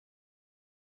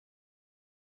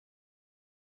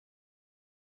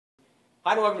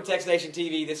Hi and welcome to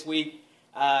txtNationTV this week.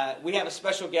 We have a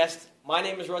special guest. My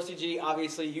name is Rusty G.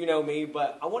 Obviously, you know me,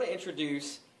 but I want to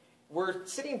introduce, we're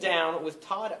sitting down with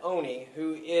Todd Oney,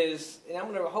 who is, and I'm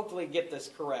going to hopefully get this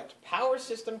correct, Power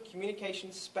System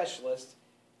Communications Specialist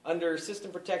under System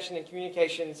Protection and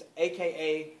Communications,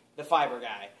 a.k.a. the Fiber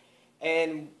Guy.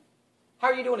 And how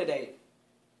are you doing today?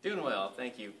 Doing well,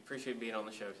 thank you. Appreciate being on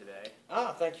the show today.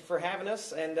 Thank you for having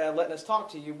us and letting us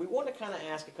talk to you. We want to kind of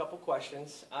ask a couple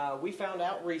questions. We found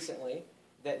out recently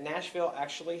that Nashville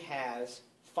actually has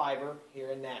fiber here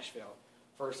in Nashville.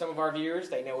 For some of our viewers,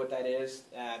 they know what that is.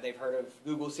 They've heard of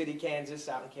Google City, Kansas,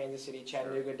 out in Kansas City,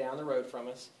 Chattanooga, down the road from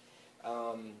us.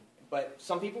 But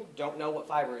some people don't know what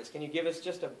fiber is. Can you give us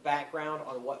just a background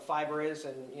on what fiber is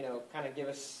and, you know, kind of give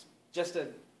us just a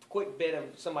quick bit of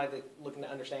somebody that's looking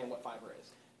to understand what fiber is?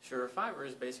 Sure. Fiber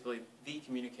is basically the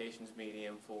communications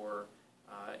medium for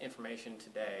information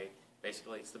today.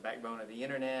 Basically, it's the backbone of the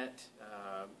internet.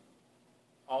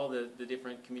 All the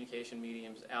different communication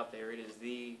mediums out there.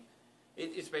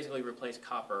 It's basically replaced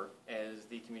copper as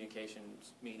the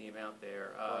communications medium out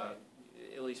there, right.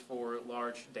 At least for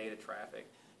large data traffic.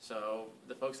 So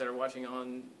the folks that are watching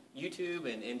on YouTube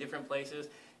and in different places,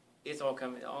 it's all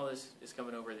coming. All this is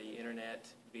coming over the internet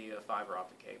via fiber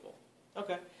optic cable.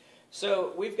 Okay.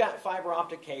 So we've got fiber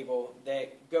optic cable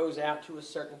that goes out to a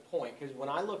certain point, because when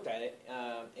I looked at it,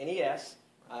 NES,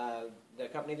 the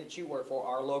company that you work for,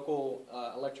 our local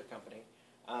electric company,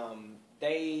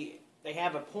 they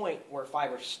have a point where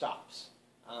fiber stops.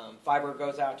 Fiber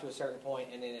goes out to a certain point,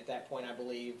 and then at that point, I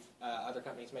believe other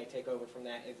companies may take over from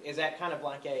that. Is that kind of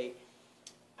like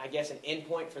I guess an end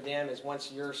point for them is once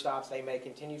yours stops, they may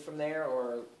continue from there,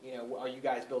 or are you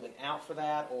guys building out for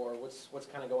that, or what's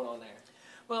kind of going on there?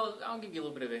 Well, I'll give you a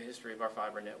little bit of a history of our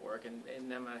fiber network,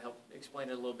 and that might help explain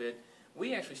it a little bit.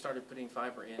 We actually started putting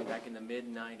fiber in back in the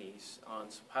mid-'90s on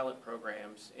some pilot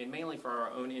programs, and mainly for our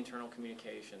own internal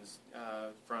communications,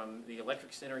 from the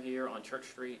electric center here on Church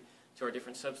Street to our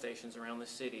different substations around the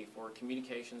city for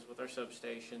communications with our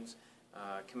substations,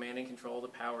 command and control the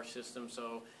power system.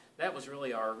 So that was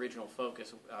really our original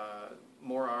focus,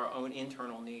 more our own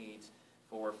internal needs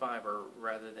for fiber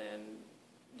rather than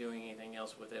doing anything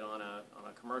else with it on a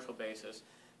commercial basis.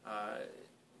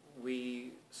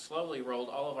 We slowly rolled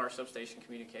all of our substation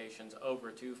communications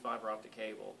over to fiber optic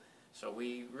cable. So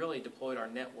we really deployed our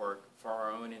network for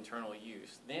our own internal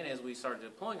use. Then as we started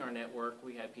deploying our network,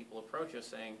 we had people approach us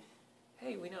saying,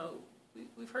 hey,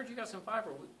 we've heard you got some fiber.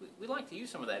 We'd like to use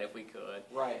some of that if we could.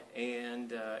 Right.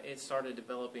 And it started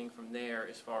developing from there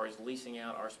as far as leasing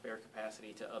out our spare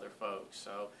capacity to other folks.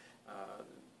 So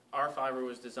our fiber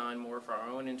was designed more for our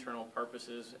own internal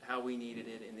purposes, how we needed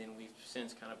it, and then we've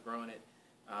since kind of grown it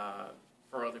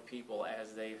for other people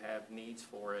as they have needs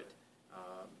for it.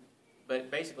 But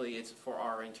basically, it's for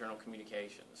our internal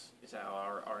communications. It's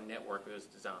how our network was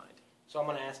designed. So I'm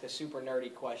going to ask a super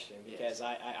nerdy question, because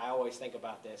yes. I always think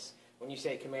about this. When you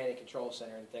say command and control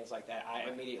center and things like that,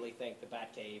 I immediately think the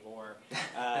Batcave or,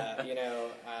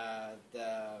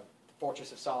 the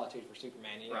Fortress of Solitude for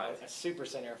Superman. Right. A super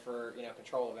center for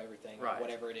control of everything, right.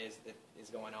 whatever it is that is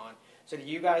going on. So do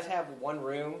you guys have one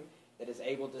room that is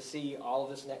able to see all of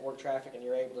this network traffic, and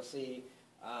you're able to see?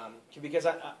 Because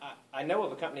I know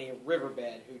of a company,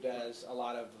 Riverbed, who does a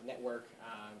lot of network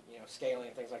scaling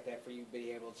and things like that for you to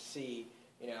be able to see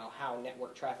how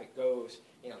network traffic goes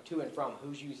to and from,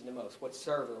 who's using the most, what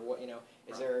server, is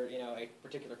right. there a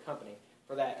particular company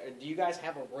for that? Do you guys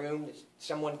have a room that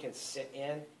someone can sit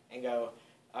in and go,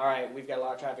 all right, we've got a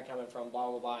lot of traffic coming from blah,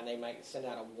 blah, blah, and they might send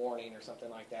out a warning or something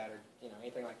like that, or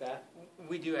anything like that?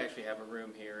 We do actually have a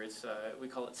room here. It's we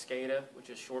call it SCADA, which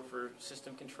is short for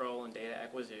System Control and Data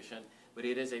Acquisition, but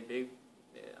it is a big,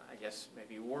 I guess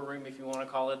maybe war room if you want to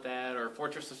call it that, or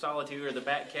Fortress of Solitude, or the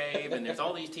Batcave, and there's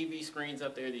all these TV screens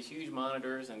up there, these huge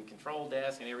monitors and control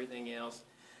desk and everything else,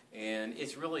 and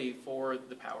it's really for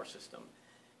the power system.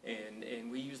 And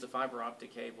we use the fiber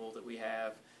optic cable that we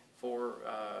have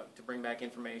to bring back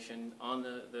information on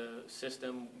the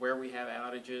system where we have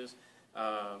outages.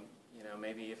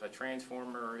 Maybe if a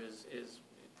transformer is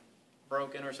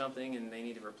broken or something and they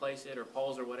need to replace it, or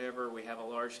poles or whatever, we have a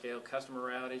large-scale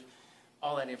customer outage.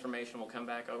 All that information will come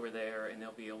back over there, and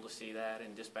they'll be able to see that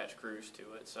and dispatch crews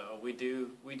to it. So we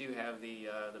do have the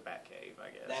Batcave,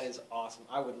 I guess. That is awesome.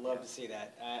 I would love to see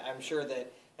that. I'm sure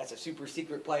that's a super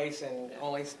secret place, and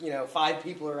only 5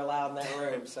 people are allowed in that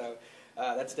room. So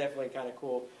that's definitely kind of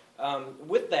cool.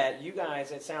 With that, you guys,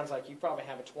 it sounds like you probably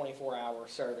have a 24-hour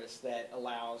service that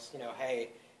allows, hey,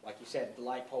 like you said, the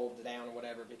light pole down or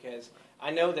whatever, because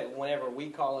I know that whenever we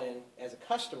call in as a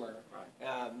customer,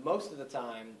 right. Most of the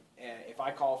time, if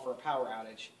I call for a power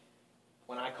outage,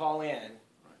 when I call in,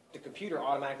 the computer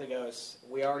automatically goes,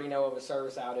 we already know of a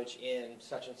service outage in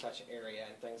such and such area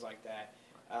and things like that.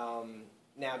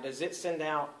 Now, does it send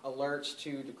out alerts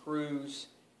to the crews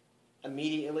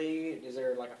immediately? Is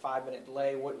there like a 5-minute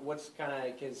delay? What's kind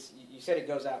of, because you said it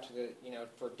goes out to the,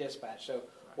 for dispatch. So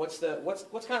what's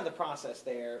kind of the process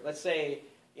there? Let's say,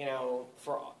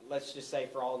 let's just say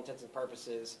for all intents and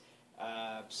purposes,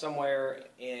 somewhere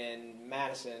in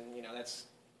Madison, that's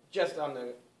just on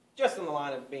the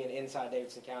line of being inside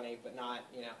Davidson County, but not,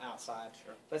 outside.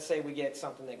 Sure. Let's say we get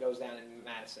something that goes down in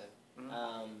Madison.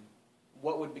 Mm-hmm.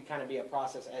 What would be a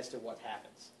process as to what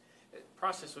happens? The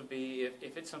process would be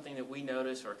if it's something that we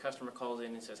notice or a customer calls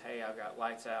in and says, hey, I've got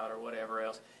lights out or whatever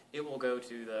else, it will go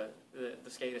to the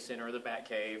SCADA center or the Bat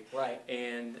Cave. Right.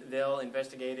 And they'll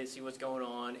investigate it, see what's going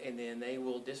on, and then they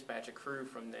will dispatch a crew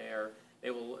from there.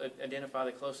 They will identify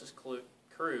the closest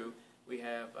crew. We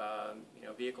have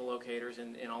vehicle locators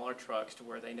in all our trucks to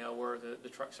where they know where the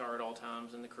trucks are at all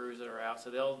times and the crews that are out. So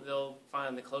they'll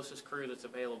find the closest crew that's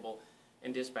available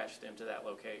and dispatch them to that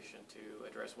location to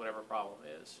address whatever problem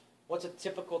is. What's a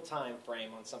typical time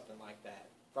frame on something like that?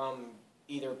 From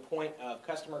either point of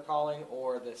customer calling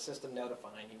or the system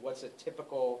notifying you, what's a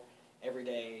typical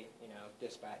everyday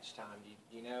dispatch time?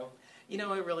 Do you know?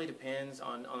 It really depends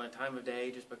on the time of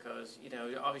day, just because,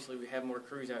 obviously we have more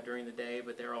crews out during the day,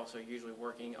 but they're also usually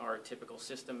working our typical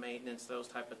system maintenance, those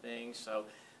type of things. So,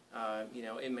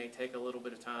 it may take a little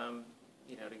bit of time,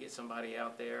 to get somebody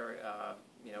out there,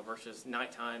 versus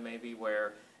nighttime maybe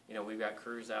where, we've got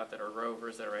crews out that are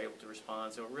rovers that are able to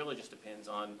respond. So it really just depends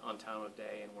on time of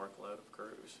day and workload of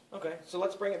crews. Okay, so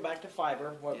let's bring it back to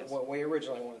fiber, what we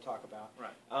originally want to talk about.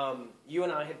 Right. You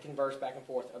and I had conversed back and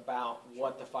forth about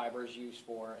what the fiber is used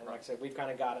for. And like I said, we've kind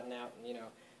of got it now,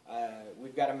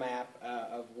 we've got a map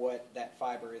of what that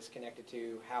fiber is connected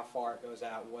to, how far it goes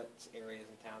out, what areas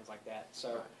and towns like that.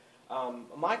 So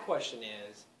my question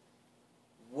is,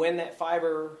 when that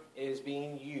fiber is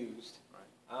being used,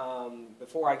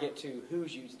 before I get to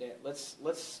who's used it,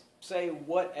 let's say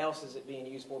what else is it being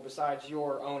used for besides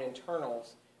your own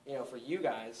internals, for you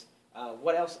guys,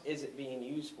 what else is it being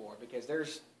used for? Because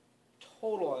there's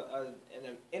an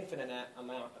infinite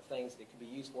amount of things that it could be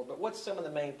used for, but what's some of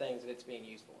the main things that it's being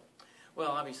used for?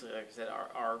 Well, obviously, like I said,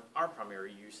 our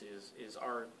primary use is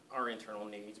our internal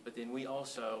needs, but then we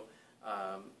also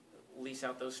lease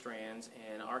out those strands,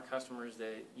 and our customers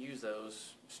that use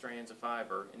those strands of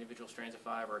fiber, individual strands of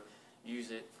fiber,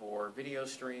 use it for video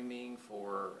streaming,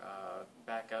 for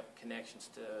backup connections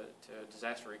to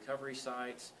disaster recovery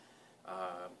sites,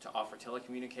 to offer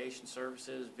telecommunication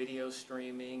services, video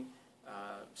streaming,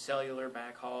 cellular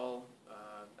backhaul.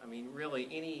 Really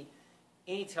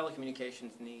any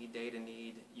telecommunications need, data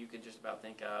need, you could just about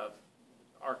think of,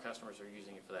 our customers are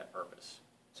using it for that purpose.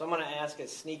 So I'm going to ask a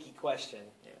sneaky question,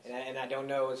 yes. and I don't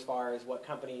know as far as what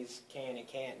companies can and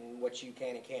can't and what you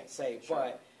can and can't say,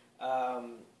 sure. But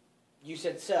you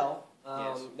said cell.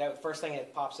 Yes. That first thing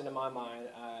that pops into my mind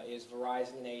is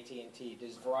Verizon and AT&T.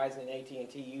 Does Verizon and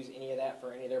AT&T use any of that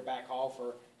for any of their backhaul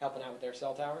for helping out with their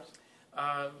cell towers?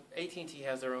 AT&T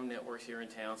has their own networks here in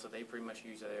town, so they pretty much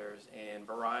use theirs, and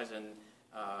Verizon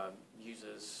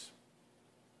uses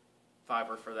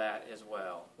fiber for that as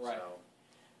well. Right. So.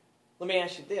 Let me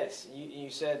ask you this. You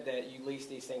said that you lease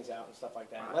these things out and stuff like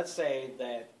that. Right. Let's say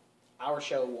that our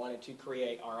show wanted to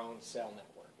create our own cell network.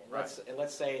 And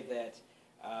let's say that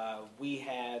we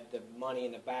had the money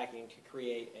and the backing to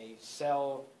create a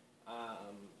cell,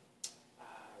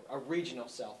 a regional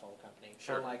cell phone company,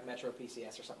 sure. kind of like Metro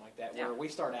PCS or something like that, where we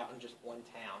start out in just one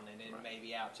town and then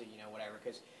maybe out to, whatever.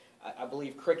 Because I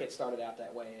believe Cricket started out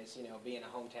that way as, being a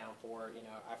hometown for,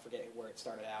 I forget where it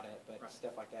started out at, but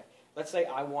stuff like that. Let's say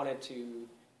I wanted to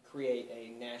create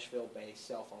a Nashville-based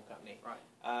cell phone company.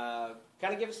 Right.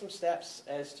 Kind of give us some steps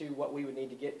as to what we would need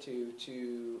to get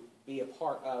to be a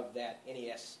part of that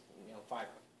NES, fiber.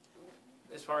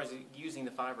 As far as using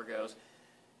the fiber goes,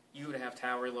 you would have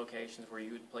tower locations where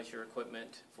you would place your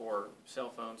equipment for cell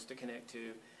phones to connect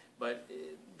to. But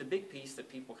the big piece that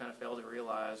people kind of fail to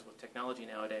realize with technology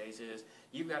nowadays is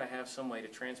you've got to have some way to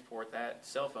transport that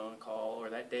cell phone call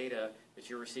or that data that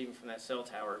you're receiving from that cell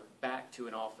tower back to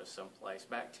an office someplace,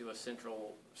 back to a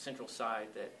central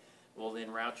site that will then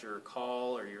route your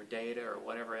call or your data or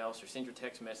whatever else, or send your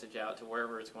text message out to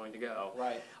wherever it's going to go.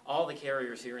 Right. All the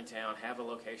carriers here in town have a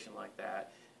location like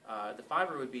that. The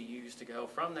fiber would be used to go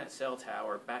from that cell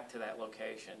tower back to that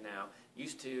location. Now,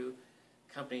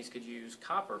 companies could use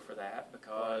copper for that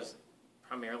because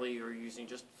primarily you're using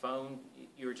just phone.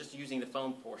 You were just using the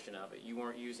phone portion of it. You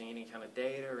weren't using any kind of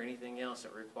data or anything else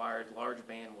that required large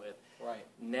bandwidth. Right.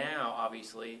 Now,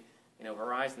 obviously,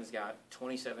 Verizon's got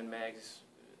 27 megs,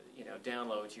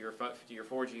 download to your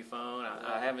 4G phone.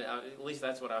 I haven't, at least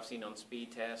that's what I've seen on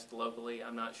speed test locally.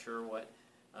 I'm not sure what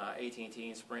AT&T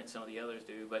and Sprint, some of the others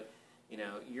do, but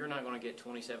you're not going to get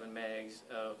 27 megs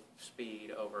of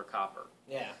speed over copper.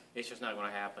 Yeah. It's just not going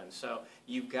to happen. So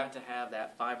you've got to have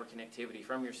that fiber connectivity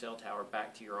from your cell tower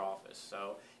back to your office.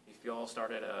 So if you all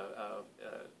started a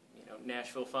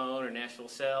Nashville phone or Nashville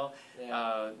cell,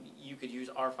 you could use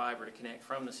our fiber to connect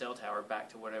from the cell tower back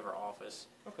to whatever office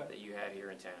that you had here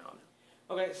in town.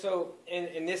 Okay, so,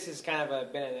 and this has kind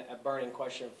of been a burning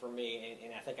question for me,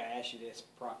 and I think I asked you this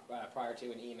prior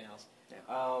to in emails.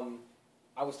 Yeah.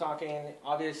 I was talking,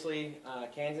 obviously,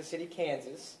 Kansas City,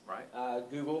 Kansas. Right.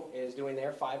 Google is doing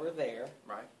their fiber there.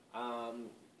 Right.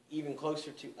 Even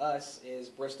closer to us is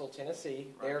Bristol, Tennessee.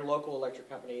 Right. Their local electric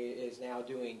company is now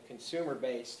doing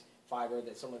consumer-based fiber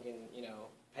that someone can,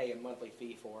 pay a monthly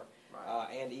fee for. Right.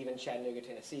 And even Chattanooga,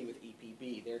 Tennessee with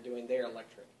EPB, they're doing their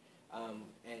electric.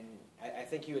 And I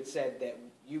think you had said that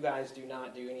you guys do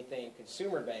not do anything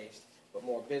consumer-based, but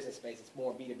more business-based. It's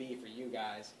more B2B for you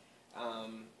guys.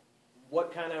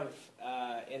 What kind of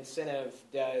incentive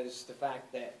does the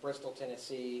fact that Bristol,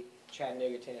 Tennessee,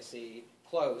 Chattanooga, Tennessee,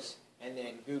 close, and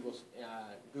then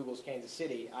Google's Kansas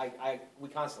City? We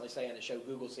constantly say on the show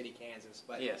Google City, Kansas,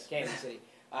 but yes. Kansas City.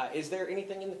 Is there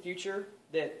anything in the future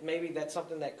that maybe that's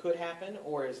something that could happen,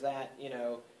 or is that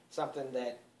something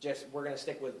that just we're going to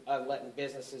stick with letting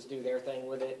businesses do their thing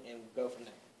with it and go from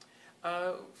there?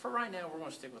 For right now, we're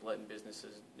going to stick with letting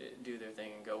businesses do their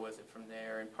thing and go with it from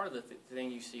there. And part of the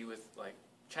thing you see with like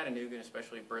Chattanooga and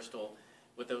especially Bristol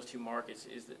with those two markets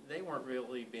is that they weren't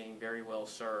really being very well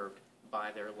served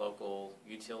by their local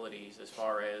utilities as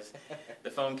far as the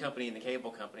phone company and the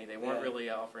cable company. They weren't really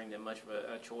offering them much of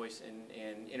a choice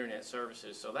in internet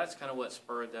services. So that's kind of what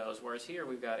spurred those. Whereas here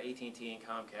we've got AT&T and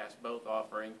Comcast both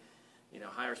offering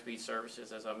higher speed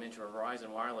services. As I mentioned, with Verizon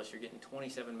Wireless, you're getting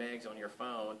 27 megs on your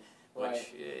phone,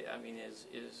 which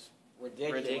is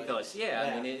ridiculous.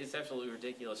 Yeah, I mean, it's absolutely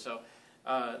ridiculous. So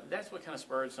that's what kind of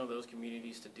spurred some of those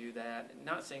communities to do that.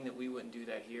 Not saying that we wouldn't do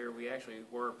that here. We actually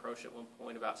were approached at one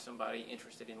point about somebody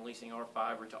interested in leasing our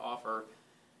fiber to offer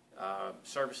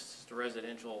services to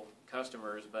residential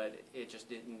customers, but it just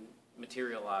didn't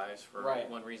materialize for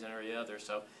one reason or the other.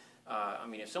 So,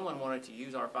 if someone wanted to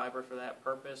use our fiber for that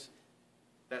purpose,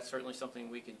 that's certainly something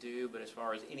we could do, but as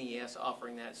far as NES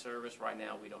offering that service, right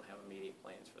now we don't have immediate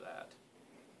plans for that.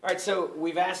 All right, so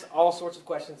we've asked all sorts of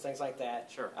questions, things like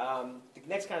that. Sure. The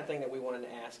next kind of thing that we wanted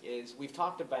to ask is, we've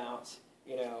talked about,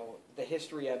 the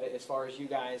history of it as far as you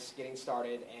guys getting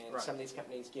started and some of these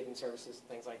companies giving services and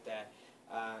things like that.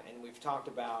 And we've talked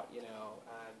about,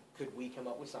 could we come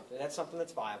up with something? That's something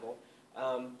that's viable.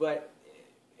 But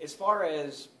as far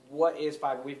as what is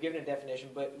fiber, we've given a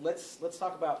definition, but let's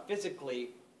talk about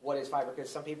physically what is fiber, because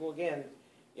some people, again,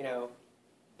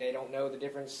 they don't know the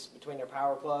difference between their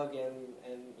power plug and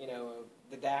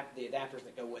the adapters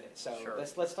that go with it. So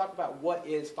let's talk about what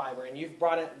is fiber, and you've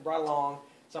brought along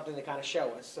something to kind of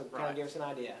show us, so kind of give us an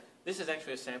idea. This is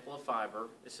actually a sample of fiber.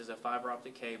 This is a fiber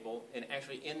optic cable, and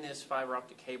actually in this fiber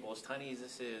optic cable, as tiny as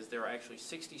this is, there are actually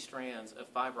 60 strands of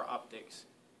fiber optics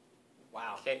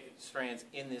strands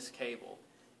in this cable,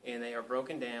 and they are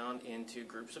broken down into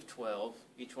groups of 12.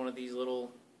 Each one of these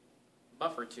little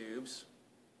buffer tubes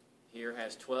here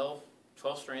has 12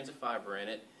 strands of fiber in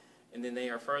it, and then they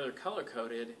are further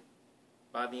color-coded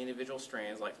by the individual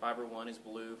strands, like fiber 1 is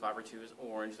blue, fiber 2 is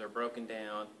orange. They're broken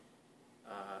down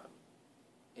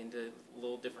into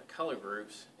little different color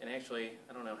groups, and actually,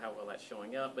 I don't know how well that's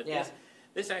showing up, but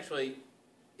this actually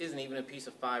isn't even a piece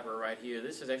of fiber right here.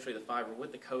 This is actually the fiber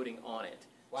with the coating on it.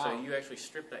 Wow. So you actually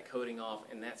strip that coating off,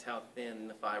 and that's how thin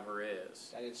the fiber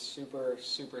is. That is super,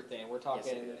 super thin. We're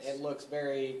talking, it looks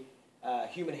very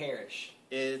human hairish.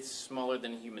 It's smaller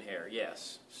than human hair,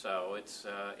 yes. So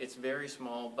it's very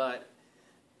small, but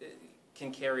it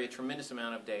can carry a tremendous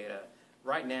amount of data.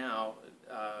 Right now,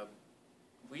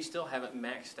 we still haven't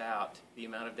maxed out the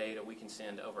amount of data we can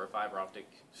send over a fiber optic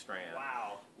strand.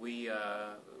 Wow.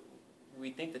 We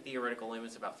think the theoretical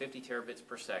limit's about 50 terabits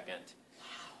per second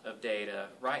of data.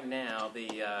 Right now,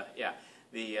 the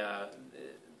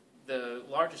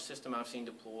largest system I've seen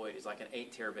deployed is like an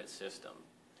 8 terabit system.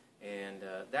 And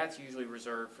that's usually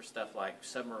reserved for stuff like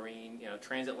submarine,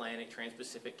 transatlantic,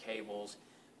 trans-Pacific cables,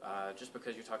 just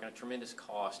because you're talking a tremendous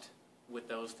cost with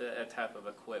that type of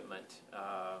equipment,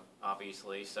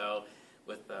 obviously. So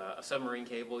with a submarine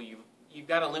cable, you've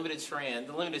got a limited strand,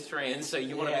 so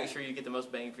you want to make sure you get the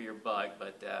most bang for your buck.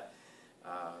 But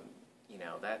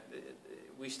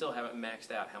we still haven't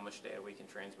maxed out how much data we can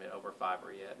transmit over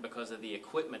fiber yet because of the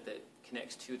equipment that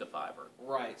connects to the fiber.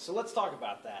 Right. So let's talk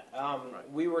about that.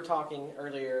 Right. We were talking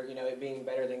earlier, it being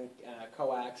better than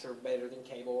coax or better than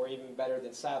cable or even better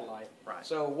than satellite. Right.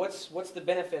 So what's the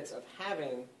benefits of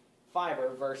having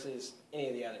fiber versus any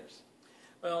of the others?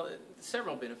 Well,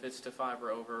 several benefits to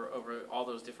fiber over all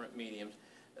those different mediums.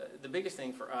 The biggest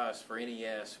thing for us, for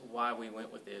NES, why we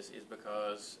went with this is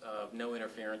because of no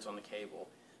interference on the cable.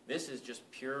 This is just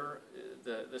pure,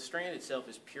 the strand itself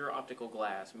is pure optical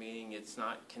glass, meaning it's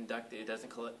not conducted, it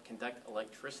doesn't conduct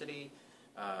electricity,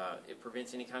 it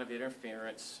prevents any kind of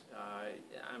interference.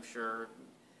 I'm sure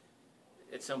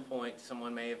at some point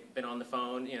someone may have been on the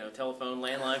phone, telephone,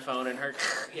 landline phone, and heard,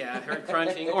 heard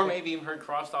crunching, or maybe even heard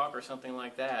crosstalk or something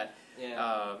like that.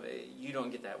 Yeah. You don't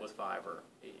get that with fiber.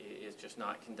 It's just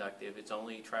not conductive. It's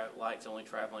only light's only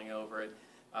traveling over it.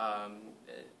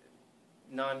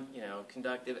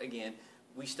 Conductive. Again,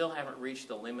 we still haven't reached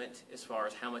the limit as far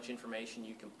as how much information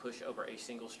you can push over a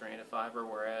single strand of fiber.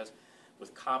 Whereas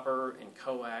with copper and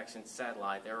coax and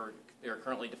satellite, there are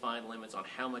currently defined limits on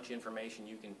how much information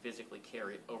you can physically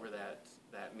carry over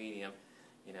that medium.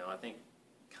 I think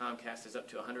Comcast is up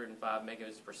to 105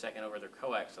 megabits per second over their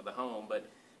coax to the home, but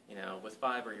with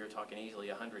fiber, you're talking easily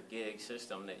a 100 gig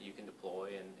system that you can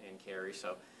deploy and carry.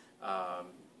 So,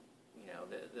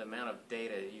 the amount of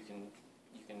data you can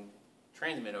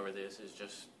transmit over this is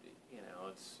just,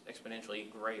 it's exponentially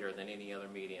greater than any other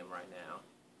medium right now.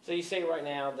 So you say right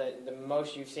now that the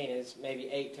most you've seen is maybe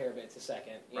 8 terabits a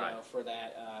second, right. For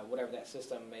that, whatever that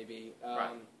system may be.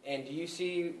 Right. And do you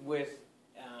see with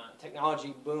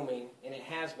technology booming, and it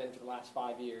has been for the last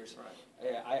 5 years,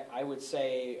 right. I would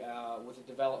say with the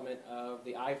development of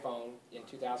the iPhone in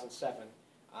 2007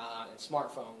 and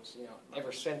smartphones,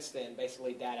 ever since then,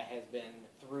 basically data has been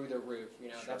through the roof.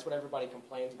 Sure. That's what everybody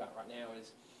complains about right now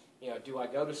is, do I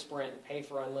go to Sprint and pay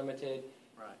for unlimited?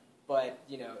 Right. But,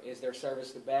 is their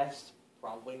service the best?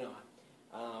 Probably not.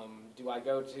 Do I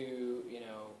go to,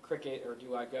 Cricket, or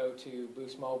do I go to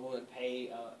Boost Mobile and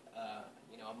pay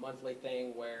a monthly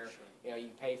thing where, sure. You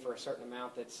pay for a certain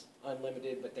amount that's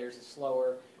unlimited, but theirs is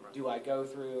slower? Right. Do I go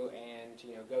through and,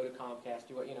 go to Comcast,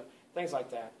 things like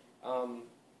that.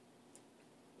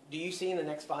 Do you see in the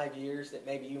next 5 years that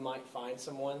maybe you might find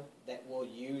someone that will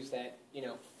use that,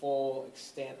 full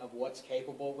extent of what's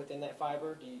capable within that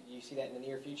fiber? Do you see that in the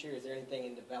near future? Is there anything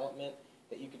in development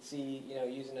that you could see,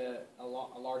 using a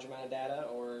large amount of data?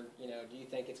 Or, do you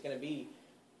think it's going to be,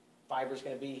 fiber's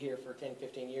going to be here for 10,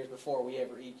 15 years before we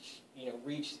ever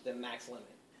reach the max limit?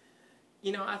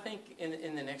 I think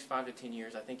in the next 5 to 10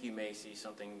 years, I think you may see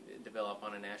something develop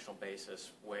on a national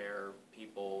basis where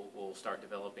people will start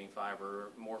developing fiber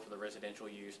more for the residential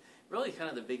use. Really kind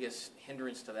of the biggest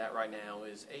hindrance to that right now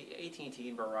is AT&T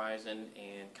and Verizon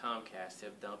and Comcast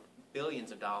have dumped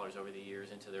billions of dollars over the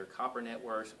years into their copper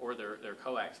networks or their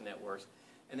coax networks,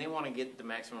 and they want to get the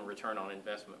maximum return on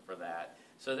investment for that.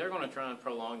 So they're going to try and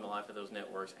prolong the life of those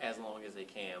networks as long as they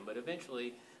can. But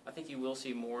eventually, I think you will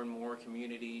see more and more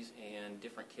communities and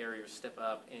different carriers step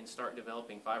up and start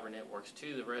developing fiber networks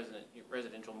to the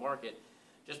residential market,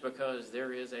 just because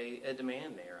there is a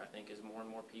demand there. I think as more and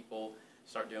more people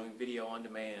start doing video on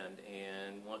demand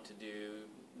and want to do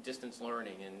distance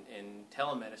learning and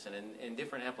telemedicine and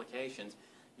different applications,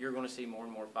 you're going to see more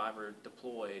and more fiber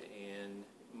deployed and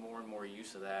more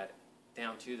use of that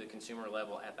down to the consumer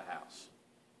level at the house.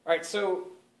 All right, so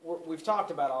we've talked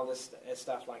about all this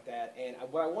stuff like that, and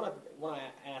what I want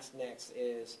to ask next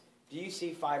is, do you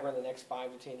see fiber in the next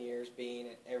 5 to 10 years being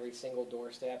at every single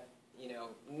doorstep?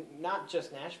 Not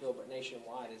just Nashville, but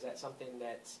nationwide. Is that something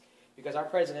that's, because our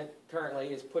president currently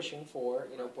is pushing for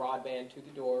broadband to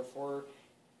the door for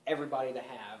everybody to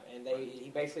have, and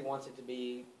he basically wants it to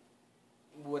be,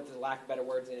 with the lack of better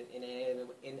words, an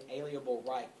inalienable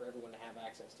right for everyone to have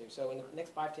access to. So in the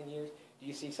next 5, 10 years, do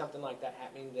you see something like that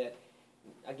happening that,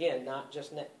 again, not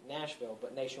just Nashville,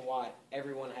 but nationwide,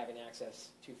 everyone having access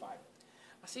to fiber?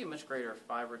 I see a much greater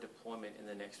fiber deployment in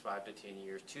the next 5 to 10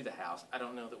 years to the house. I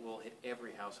don't know that we'll hit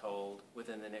every household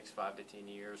within the next 5 to 10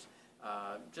 years,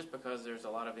 just because there's a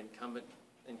lot of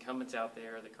incumbents out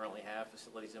there that currently have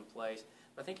facilities in place.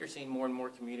 But I think you're seeing more and more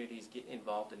communities get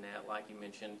involved in that, like you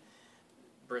mentioned.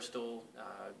 Bristol,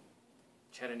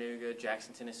 Chattanooga,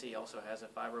 Jackson, Tennessee also has a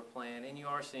fiber plan, and you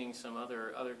are seeing some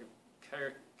other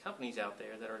companies out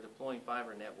there that are deploying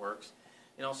fiber networks,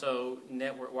 and also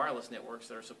wireless networks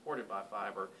that are supported by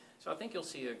fiber. So I think you'll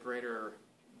see a greater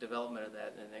development of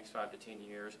that in the next 5 to 10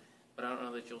 years, but I don't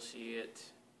know that you'll see it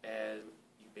as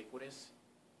ubiquitous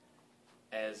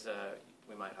as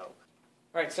we might hope.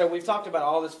 All right, so we've talked about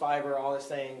all this fiber, all this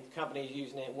thing, companies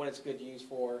using it, what it's good to use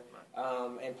for,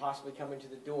 and possibly coming to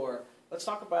the door. Let's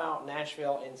talk about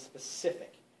Nashville in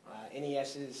specific.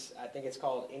 NES's, I think it's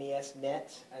called NES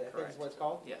Net, I think is what it's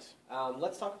called. Yes.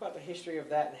 Let's talk about the history of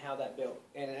that and how that built.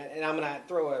 And I'm going to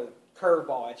throw a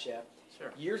curveball at you.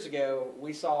 Sure. Years ago,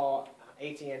 we saw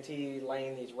AT&T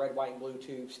laying these red, white, and blue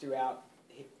tubes throughout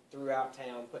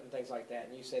town, putting things like that.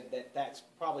 And you said that that's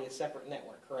probably a separate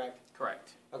network, correct?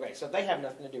 Correct. Okay, so they have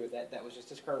nothing to do with that. That was just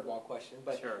this curveball question.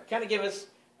 But Sure. kind of give us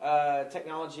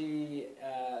technology,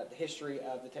 the history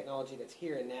of the technology that's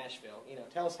here in Nashville. You know,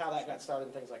 tell us how that got started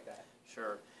and things like that.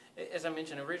 Sure. As I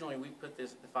mentioned, originally we put the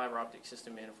fiber optic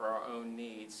system in for our own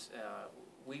needs.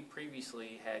 We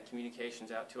previously had communications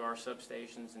out to our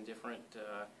substations and different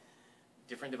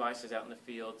devices out in the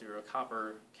field through a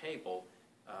copper cable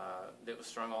that was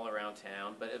strung all around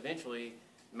town. But eventually,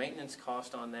 maintenance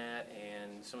cost on that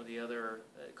and some of the other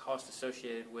costs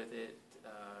associated with it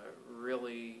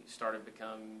really started to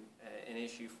become an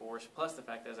issue for us. Plus the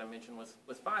fact, as I mentioned,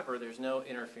 with fiber, there's no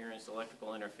interference,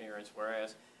 electrical interference,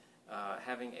 whereas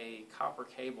having a copper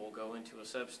cable go into a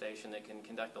substation that can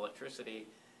conduct electricity,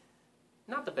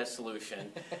 not the best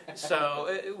solution.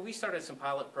 So we started some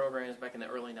pilot programs back in the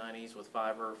early 90s with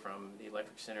fiber from the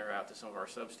electric center out to some of our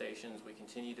substations. We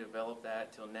continue to develop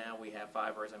that till now. We have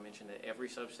fiber, as I mentioned, at every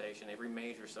substation, every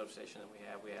major substation that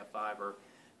we have fiber.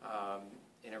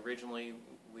 And originally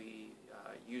we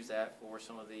used that for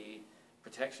some of the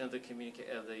protection of the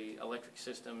electric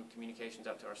system communications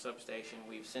up to our substation.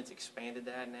 We've since expanded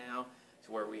that now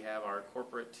to where we have our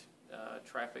corporate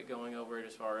traffic going over it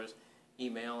as far as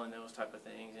email and those type of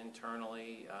things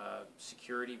internally,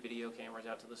 security video cameras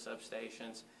out to the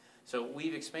substations. So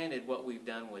we've expanded what we've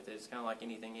done with it. It's kind of like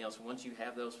anything else. Once you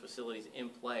have those facilities in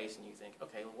place and you think,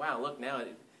 okay, wow, look, now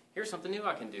here's something new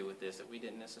I can do with this that we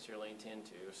didn't necessarily intend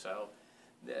to. So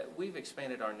we've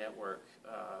expanded our network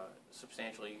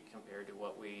substantially compared to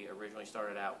what we originally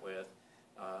started out with.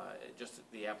 Just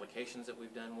the applications that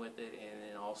we've done with it, and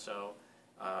then also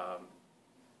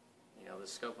the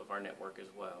scope of our network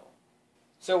as well.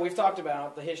 So we've talked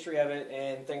about the history of it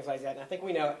and things like that, and I think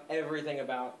we know everything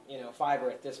about fiber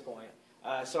at this point.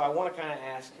 So I want to kind of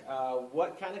ask,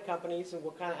 what kind of companies and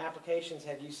what kind of applications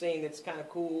have you seen that's kind of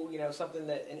cool, something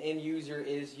that an end user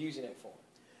is using it for?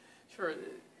 Sure.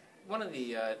 One of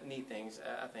the neat things,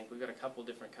 I think, we've got a couple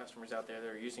different customers out there that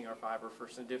are using our fiber for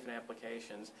some different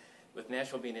applications. With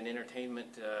Nashville being an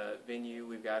entertainment venue,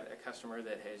 we've got a customer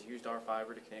that has used our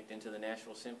fiber to connect into the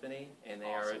Nashville Symphony, and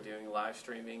they are doing live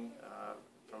streaming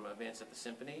from events at the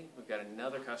Symphony. We've got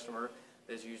another customer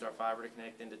that's used our fiber to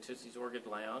connect into Tootsie's Orchid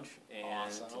Lounge and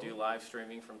to do live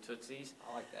streaming from Tootsie's.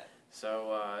 I like that.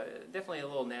 So definitely a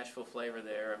little Nashville flavor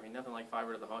there. I mean, nothing like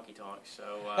fiber to the honky tonk.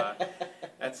 So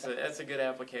that's a good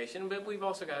application. But we've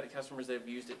also got customers that have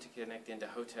used it to connect into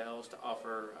hotels, to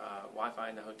offer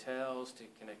Wi-Fi in the hotels, to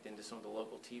connect into some of the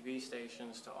local TV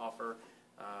stations, to offer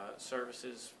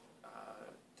services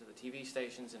to the TV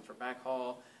stations and for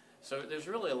backhaul. So there's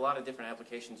really a lot of different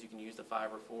applications you can use the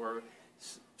fiber for.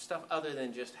 Stuff other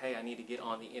than just, hey, I need to get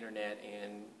on the internet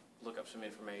and look up some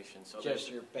information. So just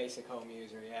your basic home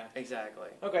user, yeah. Exactly.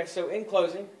 Okay, so in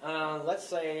closing, let's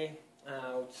say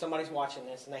somebody's watching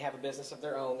this and they have a business of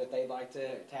their own that they'd like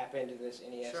to tap into this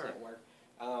NES network.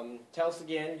 Tell us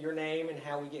again your name and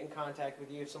how we get in contact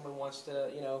with you if someone wants to,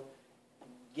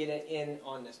 get it in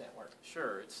on this network.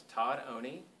 Sure, it's Todd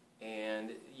Oney,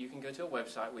 and you can go to a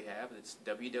website we have. It's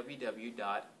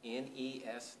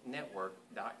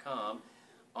www.nesnetwork.com.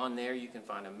 On there you can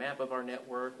find a map of our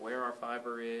network, where our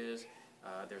fiber is.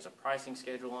 There's a pricing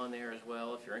schedule on there as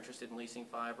well if you're interested in leasing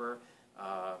fiber.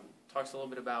 Talks a little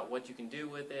bit about what you can do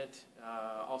with it.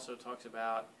 Also talks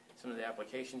about some of the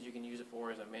applications you can use it for.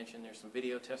 As I mentioned, there's some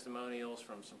video testimonials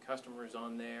from some customers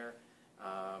on there.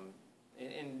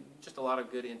 And just a lot of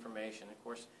good information. Of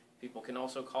course, people can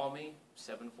also call me,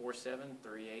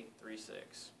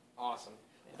 747-3836. Awesome.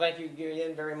 Thank you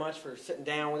again very much for sitting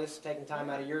down with us, taking time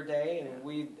out of your day, and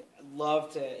we'd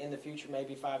love to, in the future,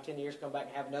 maybe 5-10 years, come back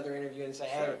and have another interview and say,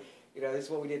 hey, this is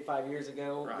what we did 5 years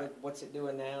ago, what's it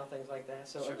doing now, things like that.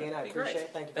 So again, I appreciate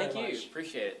it. Thank you very much.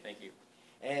 Appreciate it. Thank you.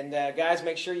 And guys,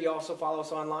 make sure you also follow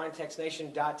us online,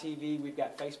 txtNationTV. We've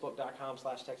got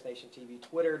Facebook.com/txtNationTV,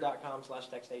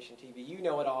 Twitter.com/txtNationTV. You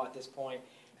know it all at this point.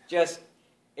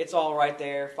 It's all right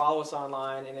there. Follow us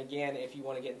online. And again, if you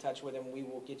want to get in touch with him, we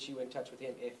will get you in touch with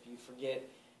him. If you forget,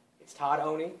 it's Todd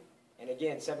Oney. And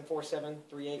again,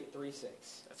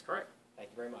 747-3836. That's correct. Thank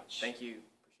you very much. Thank you.